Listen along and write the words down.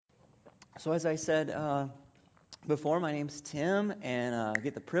So as I said before, my name's Tim, and I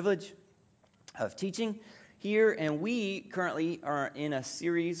get the privilege of teaching here. And we currently are in a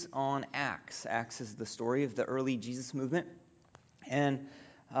series on Acts. Acts is the story of the early Jesus movement. And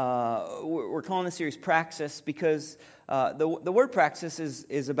we're calling the series Praxis because the word praxis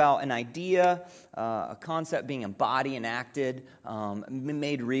is about an idea, a concept being embodied, enacted,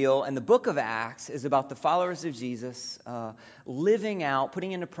 made real. And the book of Acts is about the followers of Jesus living out,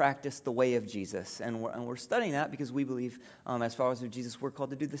 putting into practice the way of Jesus. And we're studying that because we believe as followers of Jesus, we're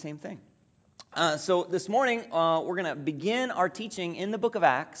called to do the same thing. So this morning, we're going to begin our teaching in the book of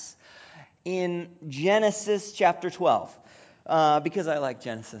Acts in Genesis chapter 12. Because I like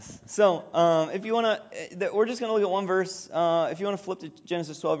Genesis. So, if you want to, we're just going to look at one verse. If you want to flip to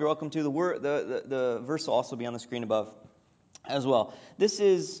Genesis 12, you're welcome to. The verse will also be on the screen above as well. This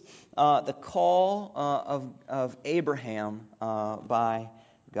is the call of Abraham by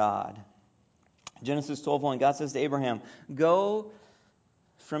God. Genesis 12:1. God says to Abraham, "Go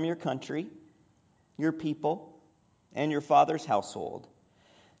from your country, your people, and your father's household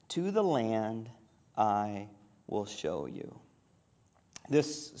to the land I will show you."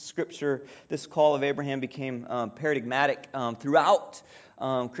 This scripture, this call of Abraham became paradigmatic throughout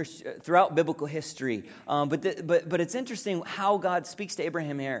biblical history. But it's interesting how God speaks to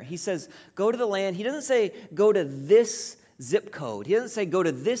Abraham here. He says, go to the land. He doesn't say, go to this zip code. He doesn't say, go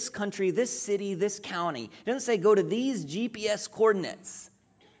to this country, this city, this county. He doesn't say, go to these GPS coordinates.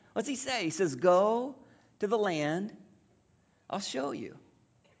 What's he say? He says, go to the land. I'll show you.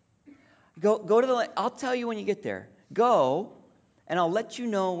 Go to the land. I'll tell you when you get there. Go. And I'll let you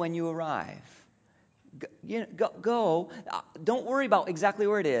know when you arrive. Go. Don't worry about exactly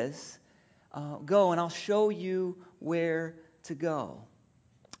where it is. Go, and I'll show you where to go.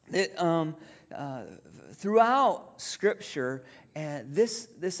 Throughout Scripture,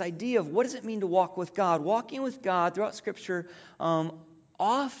 this idea of what does it mean to walk with God? Walking with God throughout Scripture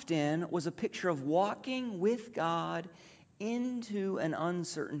often was a picture of walking with God into an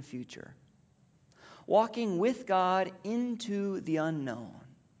uncertain future. Walking with God into the unknown.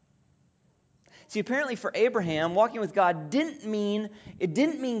 See, apparently for Abraham, walking with God didn't mean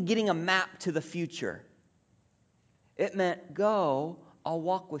getting a map to the future. It meant, go, I'll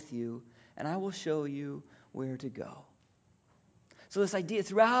walk with you, and I will show you where to go. So this idea,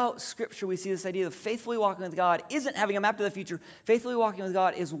 throughout Scripture, we see this idea of faithfully walking with God isn't having a map to the future. Faithfully walking with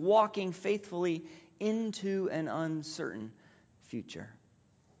God is walking faithfully into an uncertain future.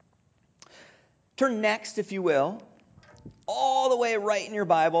 Turn next, if you will, all the way right in your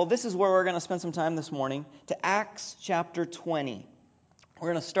Bible. This is where we're going to spend some time this morning, to Acts chapter 20. We're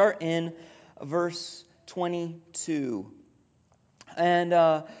going to start in verse 22. And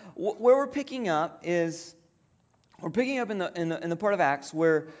where we're picking up in the part of Acts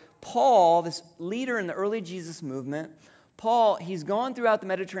where Paul, this leader in the early Jesus movement, Paul, he's gone throughout the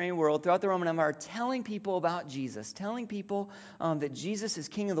Mediterranean world, throughout the Roman Empire, telling people about Jesus, telling people that Jesus is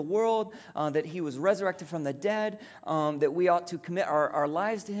King of the world, that he was resurrected from the dead, that we ought to commit our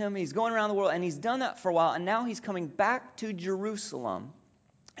lives to him. He's going around the world, and he's done that for a while, and now he's coming back to Jerusalem.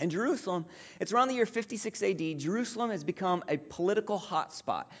 And Jerusalem, it's around the year 56 AD, Jerusalem has become a political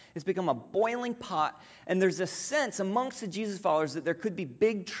hotspot. It's become a boiling pot, and there's a sense amongst the Jesus followers that there could be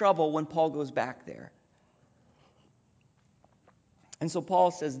big trouble when Paul goes back there. And so Paul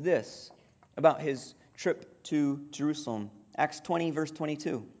says this about his trip to Jerusalem. Acts 20, verse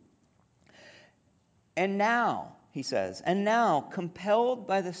 22. And now, he says, compelled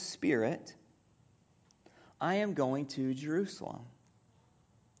by the Spirit, I am going to Jerusalem,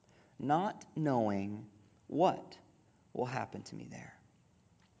 not knowing what will happen to me there.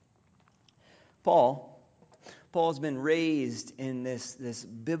 Paul's been raised in this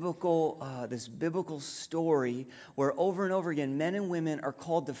biblical story where over and over again men and women are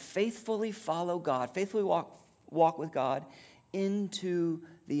called to faithfully follow God, faithfully walk with God into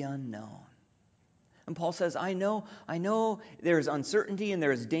the unknown. And Paul says, I know there's uncertainty and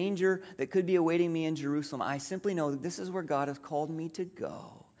there's danger that could be awaiting me in Jerusalem. I simply know that this is where God has called me to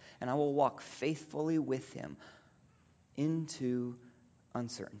go, and I will walk faithfully with him into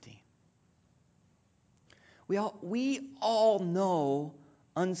uncertainty. We all know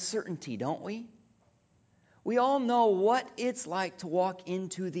uncertainty, don't we? We all know what it's like to walk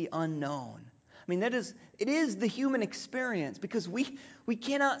into the unknown. I mean, it is the human experience because we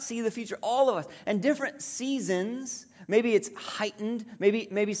cannot see the future, all of us. And different seasons, maybe it's heightened,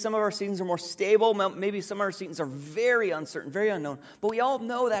 maybe some of our seasons are more stable, maybe some of our seasons are very uncertain, very unknown. But we all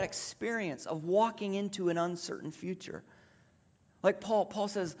know that experience of walking into an uncertain future. Like Paul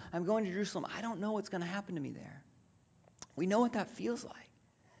says, I'm going to Jerusalem. I don't know what's going to happen to me there. We know what that feels like.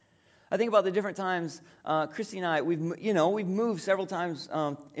 I think about the different times Christy and I, we've moved several times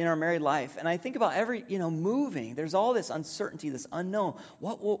in our married life, and I think about every, moving. There's all this uncertainty, this unknown.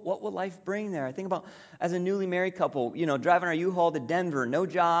 What will life bring there? I think about as a newly married couple, driving our U-Haul to Denver, no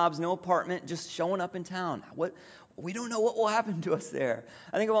jobs, no apartment, just showing up in town. We don't know what will happen to us there.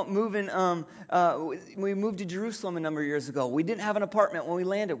 I think about moving. We moved to Jerusalem a number of years ago. We didn't have an apartment when we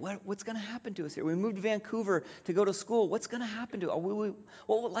landed. What's going to happen to us here? We moved to Vancouver to go to school. What's going to happen to us?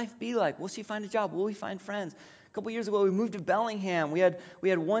 What will life be like? Will she find a job? Will we find friends? A couple years ago, we moved to Bellingham. We had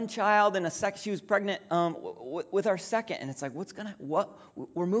one child and she was pregnant with our second. And it's like,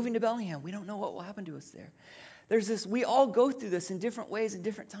 we're moving to Bellingham. We don't know what will happen to us there. We all go through this in different ways at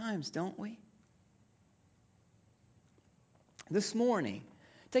different times, don't we? This morning,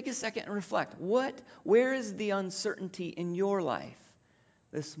 take a second and reflect. Where is the uncertainty in your life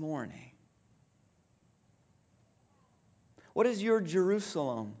this morning? What is your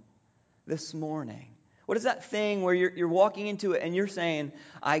Jerusalem this morning? What is that thing where you're walking into it and you're saying,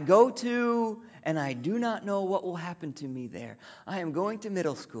 I go to and I do not know what will happen to me there. I am going to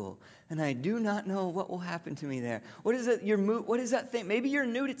middle school and I do not know what will happen to me there. What is it? What is that thing? Maybe you're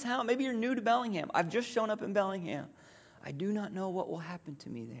new to town. Maybe you're new to Bellingham. I've just shown up in Bellingham. I do not know what will happen to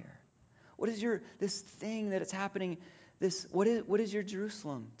me there. What is this thing that is happening? What is your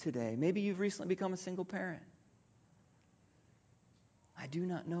Jerusalem today? Maybe you've recently become a single parent. I do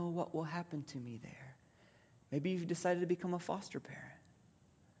not know what will happen to me there. Maybe you've decided to become a foster parent.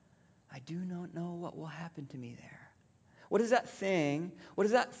 I do not know what will happen to me there. What is that thing? What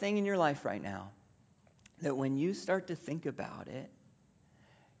is that thing in your life right now that when you start to think about it,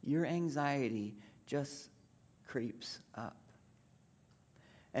 your anxiety just creeps up?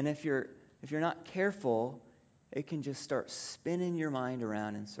 And if you're not careful, it can just start spinning your mind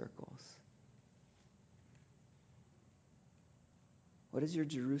around in circles. What is your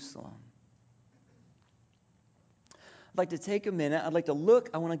Jerusalem? I'd like to take a minute. I'd like to look.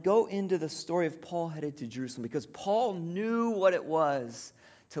 I want to go into the story of Paul headed to Jerusalem because Paul knew what it was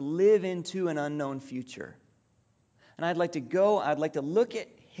to live into an unknown future. And I'd like to look at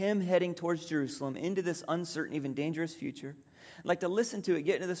him heading towards Jerusalem into this uncertain, even dangerous future. I'd like to listen to it,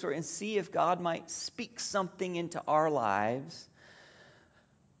 get into the story, and see if God might speak something into our lives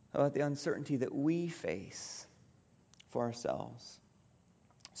about the uncertainty that we face for ourselves.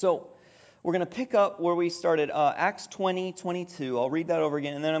 So, we're going to pick up where we started, Acts 20:22. I'll read that over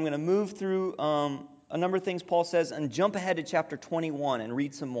again, and then I'm going to move through a number of things Paul says and jump ahead to chapter 21 and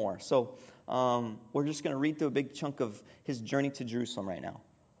read some more. So we're just going to read through a big chunk of his journey to Jerusalem right now.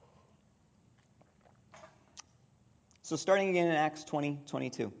 So starting again in Acts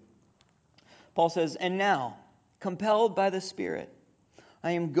 20:22. Paul says, "And now, compelled by the Spirit,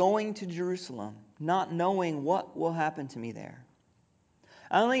 I am going to Jerusalem, not knowing what will happen to me there.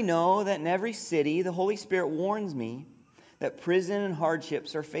 I only know that in every city the Holy Spirit warns me that prison and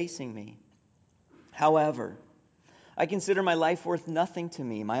hardships are facing me. However, I consider my life worth nothing to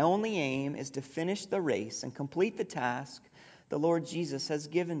me. My only aim is to finish the race and complete the task the Lord Jesus has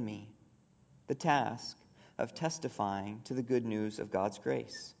given me, the task of testifying to the good news of God's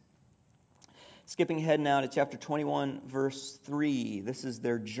grace." Skipping ahead now to chapter 21, verse 3. This is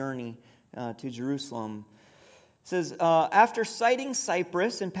their journey to Jerusalem. It says, "After sighting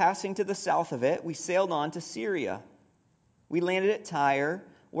Cyprus and passing to the south of it, we sailed on to Syria. We landed at Tyre,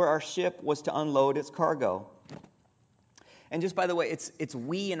 where our ship was to unload its cargo." And just by the way, it's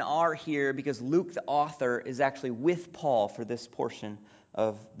we and our here because Luke, the author, is actually with Paul for this portion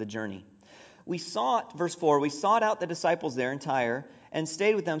of the journey. Verse 4, we sought out the disciples there in Tyre and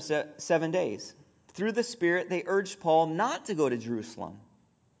stayed with them 7 days. Through the Spirit, they urged Paul not to go to Jerusalem.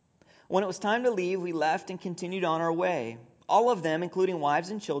 When it was time to leave, we left and continued on our way. All of them, including wives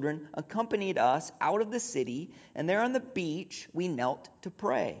and children, accompanied us out of the city, and there on the beach we knelt to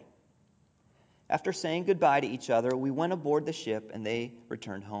pray. After saying goodbye to each other, we went aboard the ship, and they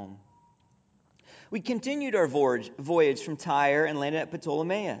returned home. We continued our voyage from Tyre and landed at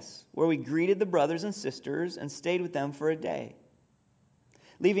Ptolemais, where we greeted the brothers and sisters and stayed with them for a day.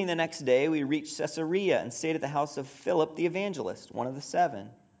 Leaving the next day, we reached Caesarea and stayed at the house of Philip the evangelist, one of the 7.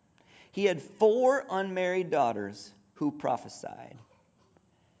 He had 4 unmarried daughters who prophesied.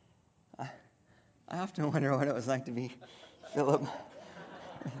 I often wonder what it was like to be Philip.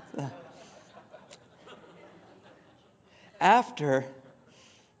 After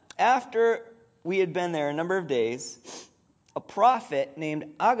we had been there a number of days, a prophet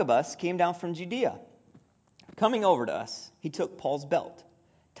named Agabus came down from Judea. Coming over to us, he took Paul's belt,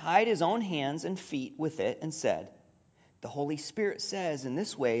 tied his own hands and feet with it, and said, "The Holy Spirit says, in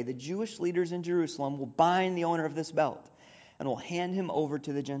this way, the Jewish leaders in Jerusalem will bind the owner of this belt and will hand him over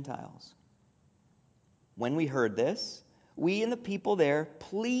to the Gentiles." When we heard this, we and the people there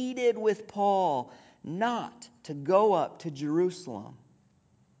pleaded with Paul not to go up to Jerusalem.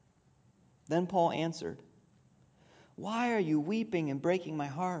 Then Paul answered, "Why are you weeping and breaking my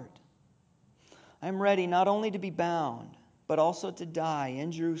heart? I am ready not only to be bound, but also to die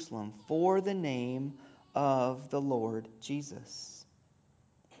in Jerusalem for the name of the Lord Jesus."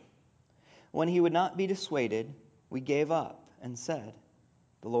 When he would not be dissuaded, we gave up and said,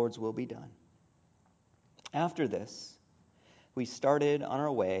 "The Lord's will be done." After this, we started on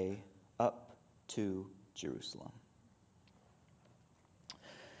our way up to Jerusalem.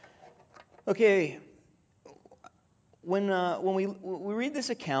 Okay, when we read this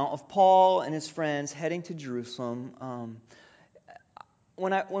account of Paul and his friends heading to Jerusalem,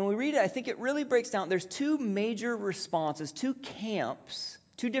 when we read it, I think it really breaks down. There's two major responses, two camps,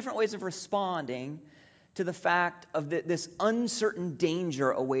 two different ways of responding to the fact of this uncertain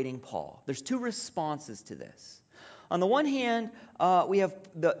danger awaiting Paul. There's two responses to this. On the one hand, we have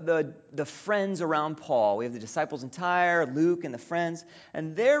the friends around Paul. We have the disciples in Tyre, Luke, and the friends.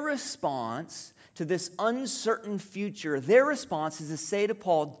 And their response to this uncertain future, their response is to say to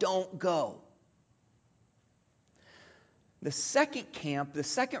Paul, "Don't go." The second camp, the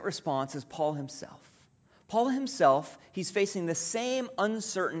second response is Paul himself. Paul himself, he's facing the same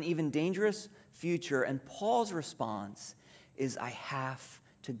uncertain, even dangerous future, and Paul's response is, "I have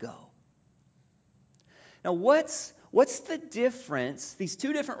to go." Now, what's the difference? These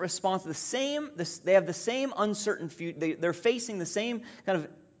two different responses, they have the same uncertain future. They're facing the same kind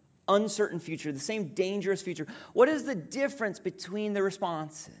of uncertain future, the same dangerous future. What is the difference between the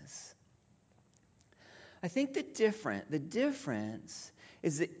responses? I think the difference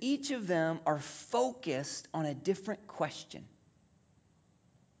is that each of them are focused on a different question.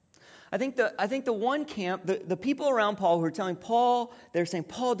 I think the one camp, the people around Paul who are telling Paul, they're saying,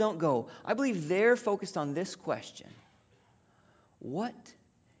 "Paul, don't go." I believe they're focused on this question: what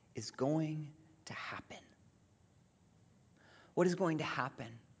is going to happen? What is going to happen?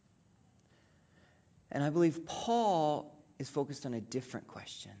 And I believe Paul is focused on a different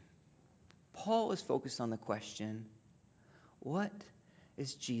question. Paul is focused on the question, what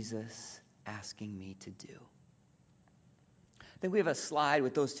is Jesus asking me to do? I think we have a slide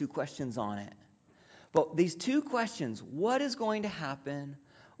with those two questions on it. But these two questions, what is going to happen?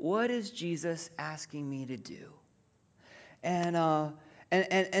 What is Jesus asking me to do?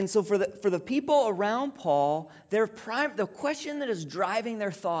 And so for the people around Paul, the question that is driving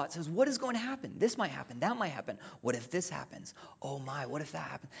their thoughts is, what is going to happen? This might happen, that might happen. What if this happens? Oh my, what if that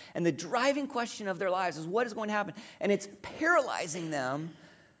happens? And the driving question of their lives is, what is going to happen? And it's paralyzing them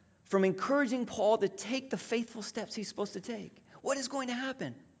from encouraging Paul to take the faithful steps he's supposed to take. What is going to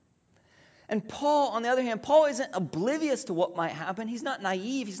happen? And Paul, on the other hand, Paul isn't oblivious to what might happen. He's not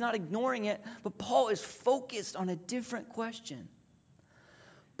naive. He's not ignoring it. But Paul is focused on a different question.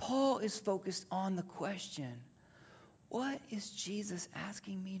 Paul is focused on the question, what is Jesus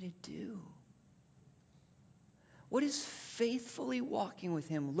asking me to do? What does faithfully walking with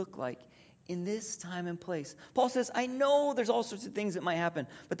him look like in this time and place? Paul says, I know there's all sorts of things that might happen,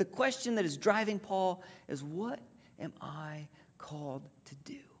 but the question that is driving Paul is, what am I called to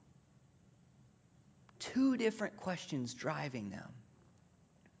do? Two different questions driving them.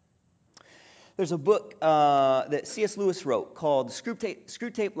 There's a book that C.S. Lewis wrote called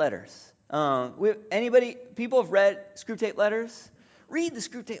Screwtape Letters. People have read Screwtape Letters? Read the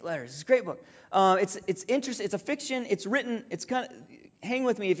Screwtape Letters. It's a great book. It's interesting. It's a fiction. It's written. It's kind of, hang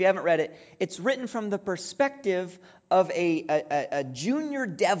with me if you haven't read it. It's written from the perspective of a junior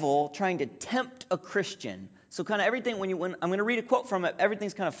devil trying to tempt a Christian. So kind of everything when I'm going to read a quote from it,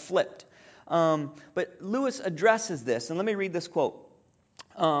 everything's kind of flipped. But Lewis addresses this, and let me read this quote.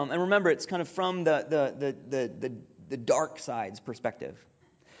 And remember, it's kind of from the dark side's perspective.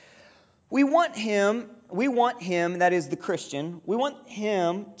 We want him, that is the Christian, we want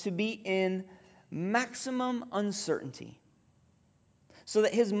him to be in maximum uncertainty, so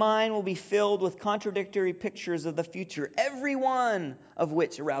that his mind will be filled with contradictory pictures of the future, every one of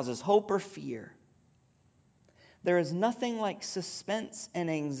which arouses hope or fear. There is nothing like suspense and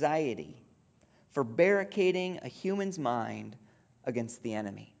anxiety for barricading a human's mind against the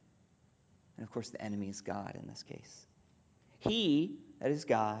enemy. And of course, the enemy is God in this case. He, that is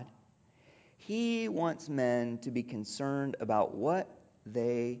God, he wants men to be concerned about what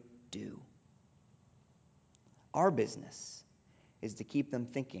they do. Our business is to keep them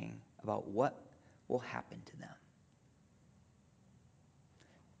thinking about what will happen to them.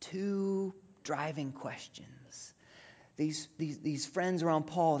 Two driving questions. These friends around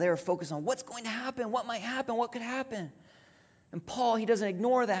Paul, they are focused on what's going to happen, what might happen, what could happen. And Paul, he doesn't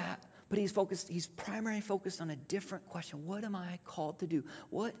ignore that, but he's primarily focused on a different question. What am I called to do?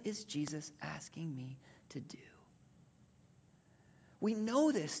 What is Jesus asking me to do? We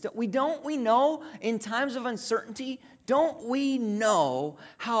know this. Don't we know in times of uncertainty, don't we know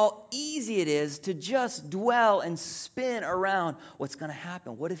how easy it is to just dwell and spin around what's going to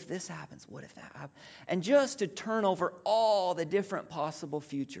happen? What if this happens? What if that happens? And just to turn over all the different possible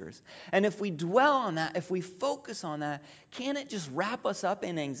futures. And if we dwell on that, if we focus on that, can it just wrap us up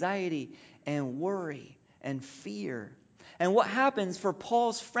in anxiety and worry and fear? And what happens for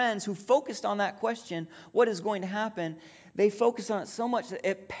Paul's friends who focused on that question, what is going to happen? They focused on it so much that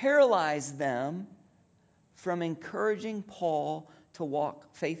it paralyzed them from encouraging Paul to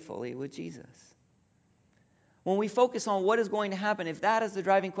walk faithfully with Jesus. When we focus on what is going to happen, if that is the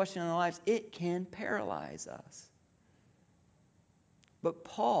driving question in our lives, it can paralyze us. But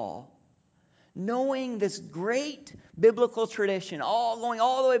Paul, knowing this great biblical tradition, going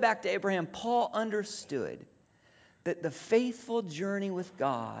all the way back to Abraham, Paul understood that the faithful journey with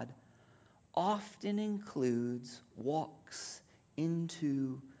God often includes walks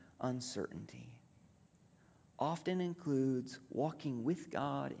into uncertainty. Often includes walking with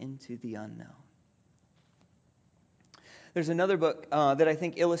God into the unknown. There's another book that I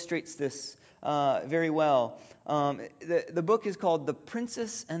think illustrates this very well. The book is called The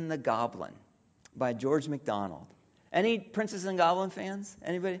Princess and the Goblin by George MacDonald. Any Princess and Goblin fans?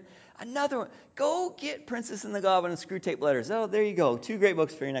 Anybody? Another one. Go get Princess and the Goblin and Screwtape Letters. Oh, there you go. 2 great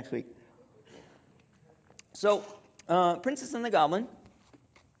books for you next week. So, Princess and the Goblin.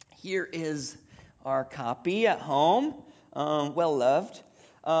 Here is our copy at home. Well loved.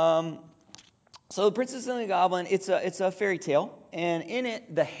 So, The Princess and the Goblin, it's a fairy tale. And in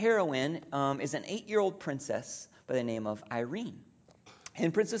it, the heroine is an 8-year-old princess by the name of Irene.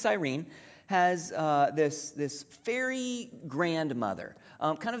 And Princess Irene has this fairy grandmother,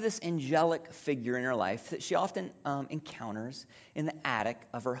 kind of this angelic figure in her life that she often encounters in the attic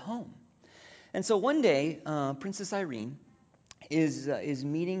of her home. And so one day, Princess Irene is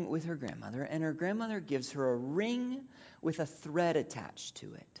meeting with her grandmother, and her grandmother gives her a ring with a thread attached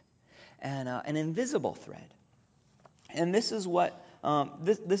to it, and an invisible thread. And this is what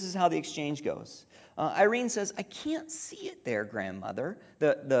this is how the exchange goes. Irene says, "I can't see it there, grandmother,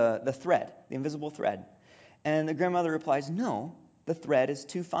 the thread, the invisible thread." And the grandmother replies, "No, the thread is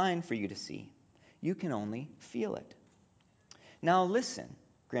too fine for you to see. You can only feel it." "Now listen,"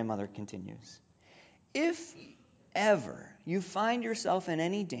 grandmother continues. "If ever you find yourself in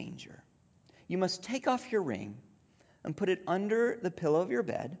any danger, you must take off your ring and put it under the pillow of your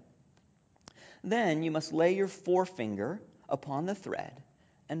bed. Then you must lay your forefinger upon the thread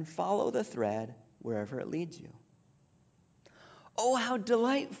and follow the thread wherever it leads you." "Oh, how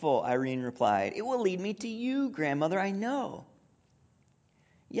delightful," Irene replied. "It will lead me to you, grandmother, I know."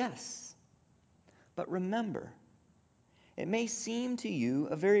 "Yes, but remember, it may seem to you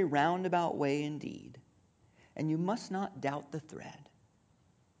a very roundabout way indeed, and you must not doubt the thread.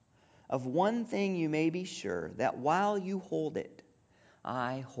 Of one thing you may be sure, that while you hold it,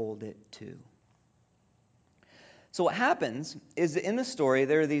 I hold it too." So what happens is that in the story,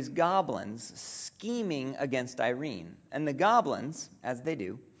 there are these goblins scheming against Irene. And the goblins, as they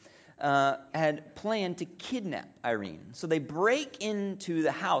do, had planned to kidnap Irene. So they break into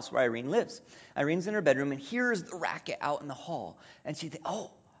the house where Irene lives. Irene's in her bedroom and hears the racket out in the hall. And she thinks,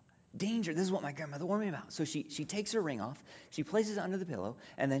 "Oh, danger, this is what my grandmother warned me about." So she takes her ring off, she places it under the pillow,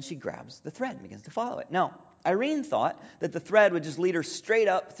 and then she grabs the thread and begins to follow it. Now, Irene thought that the thread would just lead her straight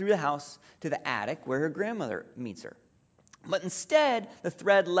up through the house to the attic where her grandmother meets her. But instead, the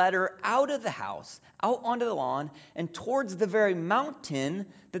thread led her out of the house, out onto the lawn, and towards the very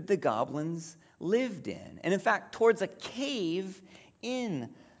mountain that the goblins lived in. And in fact, towards a cave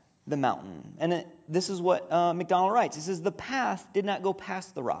in the mountain. And this is what MacDonald writes. He says, "The path did not go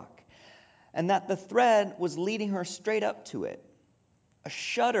past the rock, and that the thread was leading her straight up to it. A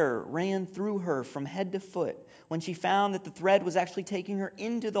shudder ran through her from head to foot when she found that the thread was actually taking her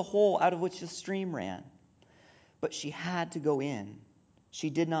into the hole out of which the stream ran. But she had to go in.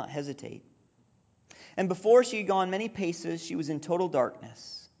 She did not hesitate. And before she had gone many paces, she was in total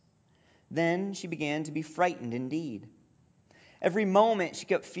darkness. Then she began to be frightened indeed. Every moment she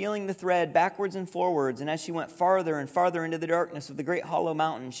kept feeling the thread backwards and forwards, and as she went farther and farther into the darkness of the great hollow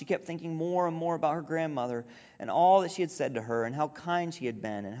mountain, she kept thinking more and more about her grandmother and all that she had said to her, and how kind she had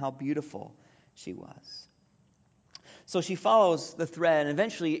been, and how beautiful she was. So she follows the thread, and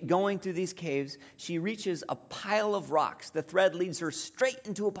eventually, going through these caves, she reaches a pile of rocks. The thread leads her straight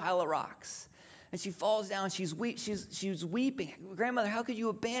into a pile of rocks. And she falls down, she's weeping. "Grandmother, how could you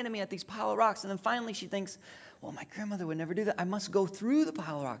abandon me at these pile of rocks?" And then finally she thinks, well, my grandmother would never do that. I must go through the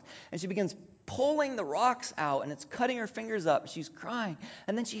pile of rocks. And she begins pulling the rocks out, and it's cutting her fingers up. She's crying.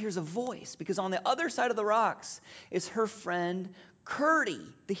 And then she hears a voice, because on the other side of the rocks is her friend Curdy,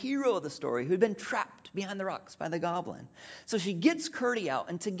 the hero of the story, who had been trapped behind the rocks by the goblin. So she gets Curdy out,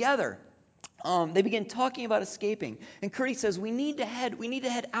 and together they begin talking about escaping. And Curdy says, we need to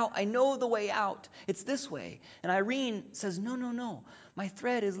head out. I know the way out. It's this way. And Irene says, no. My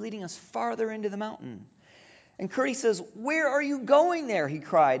thread is leading us farther into the mountain. And Curdy says, where are you going there? He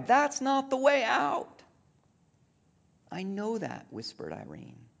cried. That's not the way out. I know that, whispered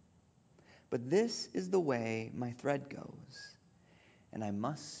Irene. But this is the way my thread goes, and I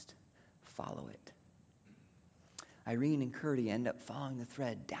must follow it. Irene and Curdy end up following the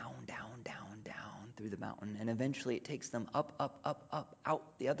thread down through the mountain, and eventually it takes them up,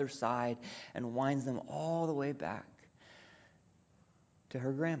 out the other side, and winds them all the way back to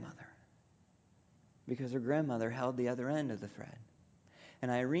her grandmother, because her grandmother held the other end of the thread.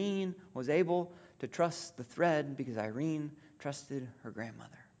 And Irene was able to trust the thread because Irene trusted her grandmother.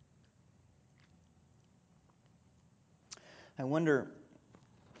 I wonder,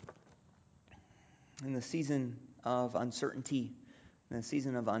 in the season of uncertainty, in the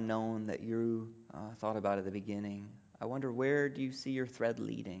season of unknown that you thought about at the beginning, I wonder, where do you see your thread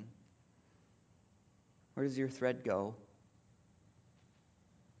leading? Where does your thread go?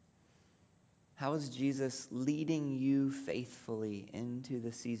 How is Jesus leading you faithfully into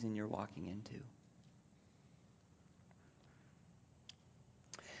the season you're walking into?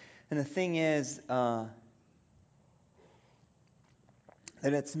 And the thing is that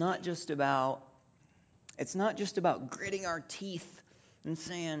it's not just about gritting our teeth and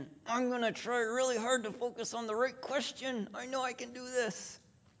saying, I'm going to try really hard to focus on the right question. I know I can do this.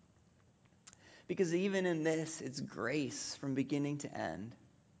 Because even in this, it's grace from beginning to end.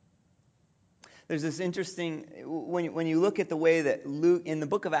 There's this interesting, when you look at the way that Luke, in the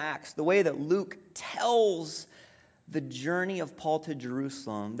book of Acts, the way that Luke tells the journey of Paul to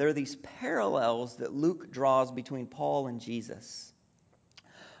Jerusalem, there are these parallels that Luke draws between Paul and Jesus.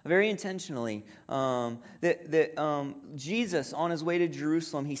 Very intentionally, Jesus, on his way to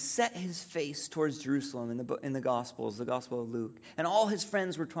Jerusalem, he set his face towards Jerusalem in the Gospels, the Gospel of Luke. And all his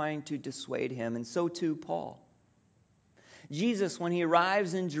friends were trying to dissuade him, and so too Paul. Jesus, when he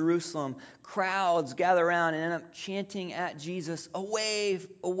arrives in Jerusalem, crowds gather around and end up chanting at Jesus, away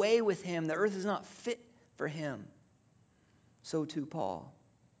with him, the earth is not fit for him. So too Paul.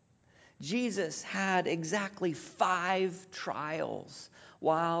 Jesus had exactly 5 trials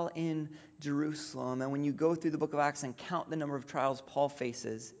while in Jerusalem. And when you go through the book of Acts and count the number of trials Paul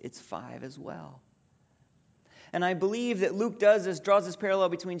faces, it's 5 as well. And I believe that Luke draws this parallel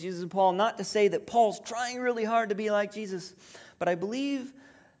between Jesus and Paul, not to say that Paul's trying really hard to be like Jesus, but I believe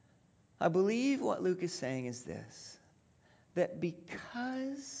what Luke is saying is this, that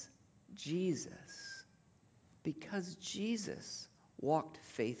because Jesus walked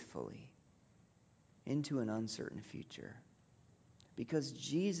faithfully into an uncertain future, because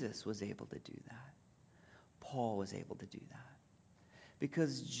Jesus was able to do that, Paul was able to do that.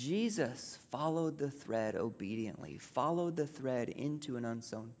 Because Jesus followed the thread obediently, followed the thread into an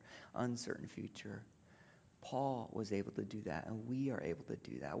uncertain future, Paul was able to do that, and we are able to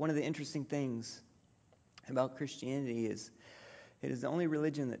do that. One of the interesting things about Christianity is it is the only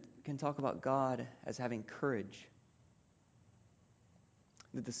religion that can talk about God as having courage.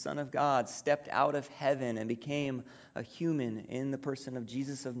 That the Son of God stepped out of heaven and became a human in the person of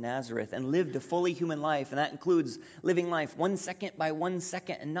Jesus of Nazareth and lived a fully human life. And that includes living life 1 second by 1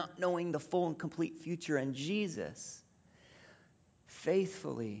 second and not knowing the full and complete future. And Jesus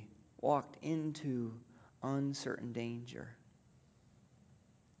faithfully walked into uncertain danger.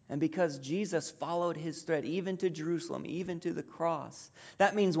 And because Jesus followed his thread even to Jerusalem, even to the cross,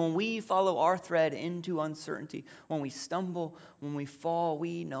 that means when we follow our thread into uncertainty, when we stumble, when we fall,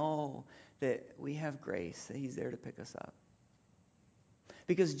 we know that we have grace, that he's there to pick us up.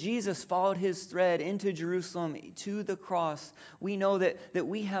 Because Jesus followed his thread into Jerusalem, to the cross, we know that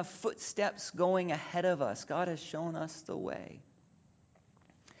we have footsteps going ahead of us. God has shown us the way.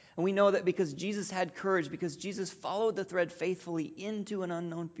 And we know that because Jesus had courage, because Jesus followed the thread faithfully into an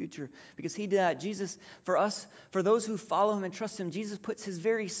unknown future, because he did that, Jesus, for us, for those who follow him and trust him, Jesus puts his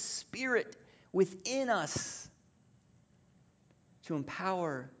very spirit within us to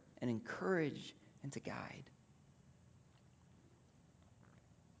empower and encourage and to guide.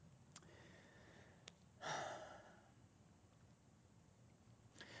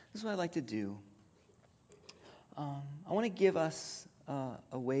 This is what I'd like to do. I want to give us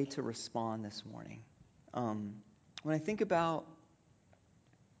a way to respond this morning. When I think about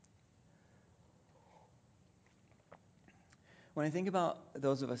when I think about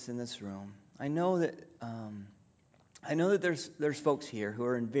those of us in this room, I know that there's folks here who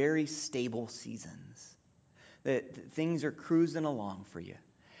are in very stable seasons, that things are cruising along for you.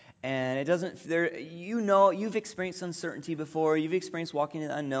 And it doesn't, you've experienced uncertainty before. You've experienced walking in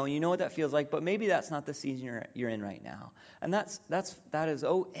the unknown. You know what that feels like, but maybe that's not the season you're in right now. And that is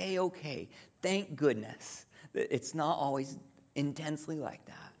okay. Thank goodness that it's not always intensely like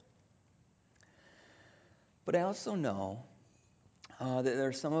that. But I also know that there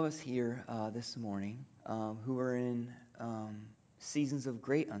are some of us here this morning who are in seasons of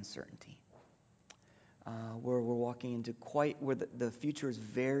great uncertainty. Where we're walking into where the future is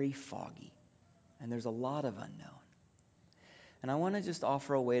very foggy, and there's a lot of unknown. And I want to just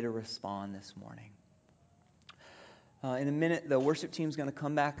offer a way to respond this morning. In a minute, the worship team's going to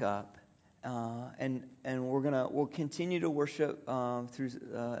come back up, and we'll continue to worship through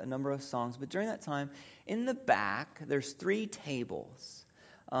a number of songs. But during that time, in the back, there's 3 tables,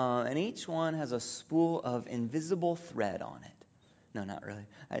 and each one has a spool of invisible thread on it. No, not really.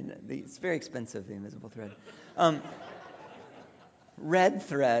 It's very expensive, the invisible thread. Red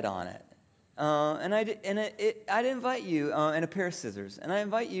thread on it. I'd invite you, and a pair of scissors. And I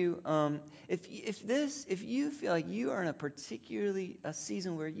invite you, if you feel like you are in a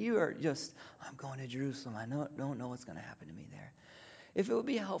season where you are just, I'm going to Jerusalem. I don't know what's going to happen to me there. If it would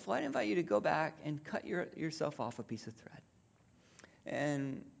be helpful, I'd invite you to go back and cut yourself off a piece of thread.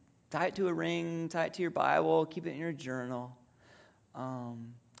 And tie it to a ring, tie it to your Bible, keep it in your journal.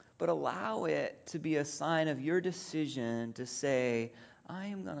 But allow it to be a sign of your decision to say,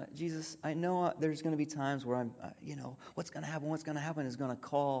 Jesus, I know there's going to be times where what's going to happen is going to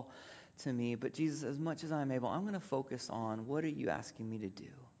call to me. But Jesus, as much as I'm able, I'm going to focus on what are you asking me to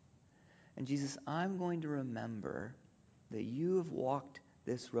do? And Jesus, I'm going to remember that you have walked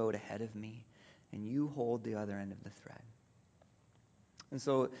this road ahead of me and you hold the other end of the thread. And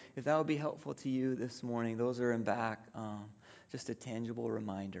so if that would be helpful to you this morning, those are in back. Just a tangible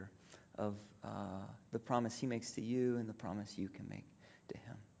reminder of the promise he makes to you and the promise you can make to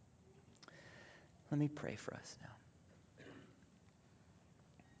him. Let me pray for us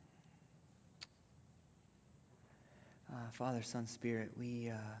now. Father, Son, Spirit,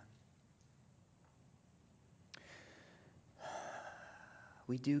 we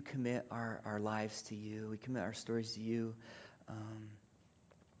do commit our lives to you. We commit our stories to you.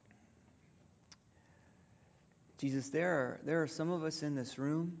 Jesus, there are some of us in this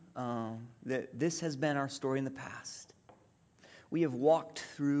room that this has been our story in the past. We have walked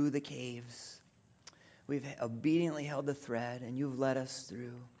through the caves. We've obediently held the thread, and you've led us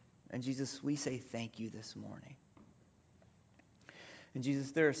through. And Jesus, we say thank you this morning. And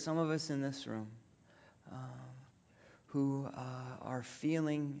Jesus, there are some of us in this room who are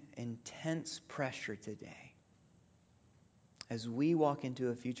feeling intense pressure today as we walk into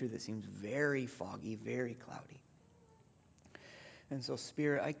a future that seems very foggy, very cloudy. And so,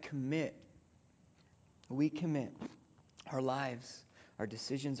 Spirit, we commit our lives, our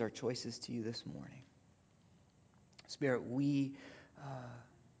decisions, our choices to you this morning. Spirit, we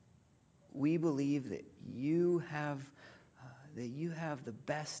believe that you have the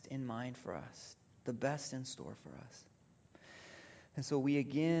best in mind for us, the best in store for us. And so we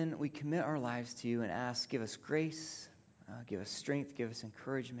commit our lives to you and ask, give us grace, give us strength, give us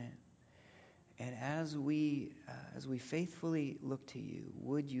encouragement. And as we faithfully look to you,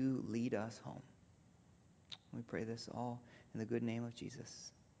 would you lead us home? We pray this all in the good name of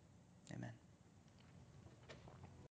Jesus. Amen.